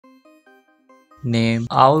Name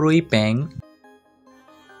Rui Peng.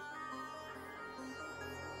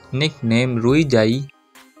 Nickname Rui Jai.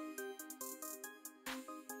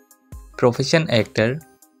 Profession actor.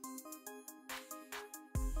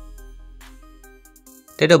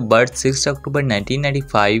 Date of birth 6 October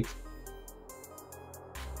 1995.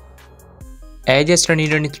 Age is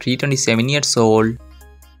 2023, 27 years old.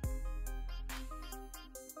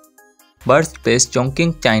 Birthplace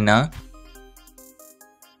Chongqing, China.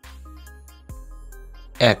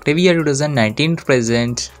 Active year 2019 to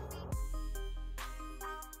present.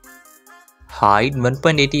 Height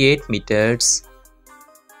 1.88 meters.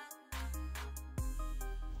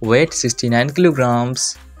 Weight 69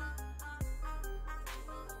 kilograms.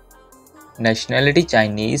 Nationality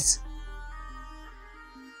Chinese.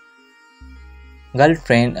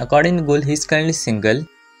 Girlfriend according to Google he is currently single.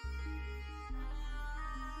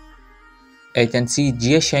 Agency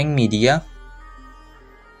Jiasheng Media.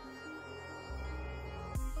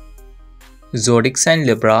 Zodiac sign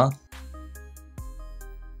Libra.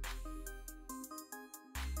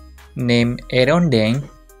 Name Aaron Deng.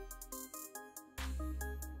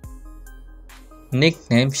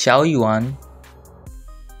 Nickname Xiao Yuan.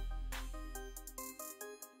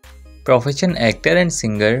 Profession actor and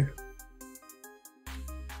singer.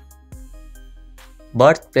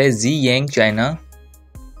 Birthplace Ziyang, China.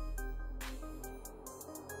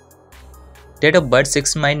 Date of birth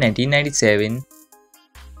 6 May 1997.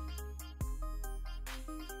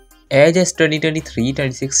 Age is 2023,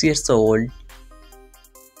 26 years old.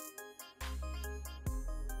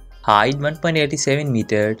 Height 1.87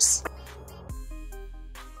 meters.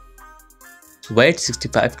 Weight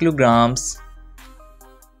 65 kilograms.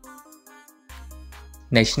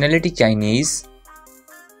 Nationality Chinese.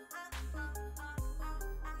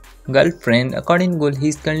 Girlfriend according to Google he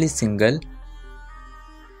is currently single.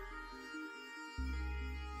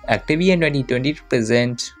 Active year 2020 to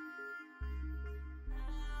present.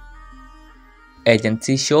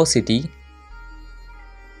 Agency Show City.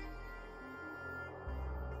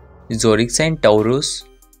 Zodiac sign Taurus.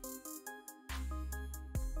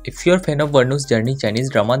 If you are a fan of Wanru Journey Chinese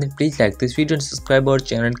drama, then please like this video and subscribe our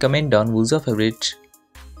channel and comment down who's your favorite.